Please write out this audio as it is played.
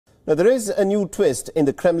Now, there is a new twist in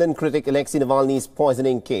the Kremlin critic Alexei Navalny's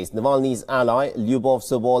poisoning case. Navalny's ally, Lyubov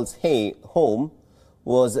Sobol's home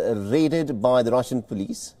was raided by the Russian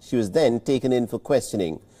police. She was then taken in for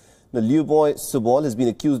questioning. Now, Lyubov Sobol has been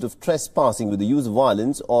accused of trespassing with the use of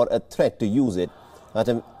violence or a threat to use it at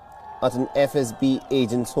an FSB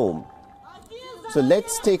agent's home. So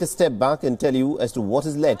let's take a step back and tell you as to what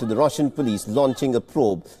has led to the Russian police launching a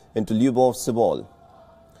probe into Lyubov Sobol.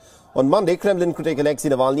 On Monday, Kremlin critic Alexei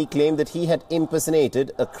Navalny claimed that he had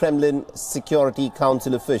impersonated a Kremlin Security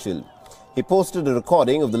Council official. He posted a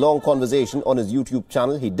recording of the long conversation on his YouTube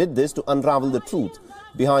channel. He did this to unravel the truth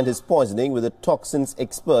behind his poisoning with a toxins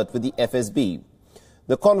expert with the FSB.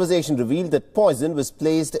 The conversation revealed that poison was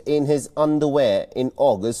placed in his underwear in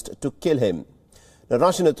August to kill him. The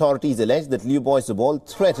Russian authorities allege that Lyubov Sobol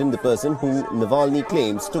threatened the person who Navalny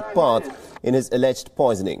claims took part in his alleged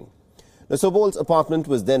poisoning. The Sobol's apartment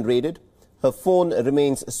was then raided. Her phone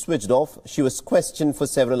remains switched off. She was questioned for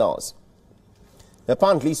several hours.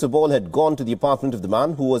 Apparently, Sobol had gone to the apartment of the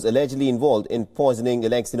man who was allegedly involved in poisoning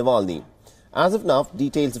Alexei Navalny. As of now,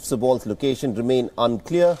 details of Sobol's location remain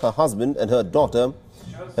unclear. Her husband and her daughter,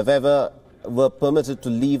 however, were permitted to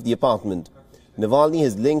leave the apartment. Navalny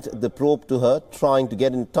has linked the probe to her, trying to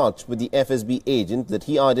get in touch with the FSB agent that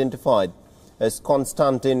he identified as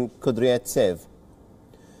Konstantin Kudryavtsev.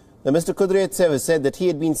 Now, Mr. Kudryavtsev has said that he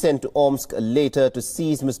had been sent to Omsk later to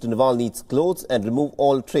seize Mr. Navalny's clothes and remove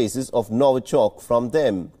all traces of Novichok from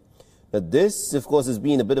them. Now, this, of course, has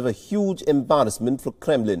been a bit of a huge embarrassment for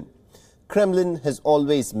Kremlin. Kremlin has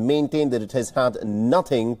always maintained that it has had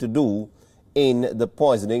nothing to do in the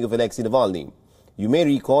poisoning of Alexei Navalny. You may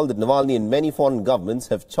recall that Navalny and many foreign governments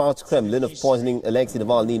have charged Kremlin of poisoning Alexei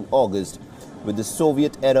Navalny in August with the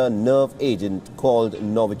Soviet-era nerve agent called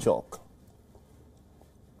Novichok.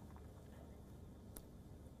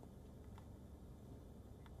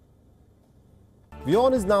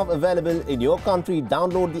 WION is now available in your country.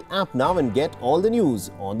 Download the app now and get all the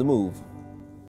news on the move.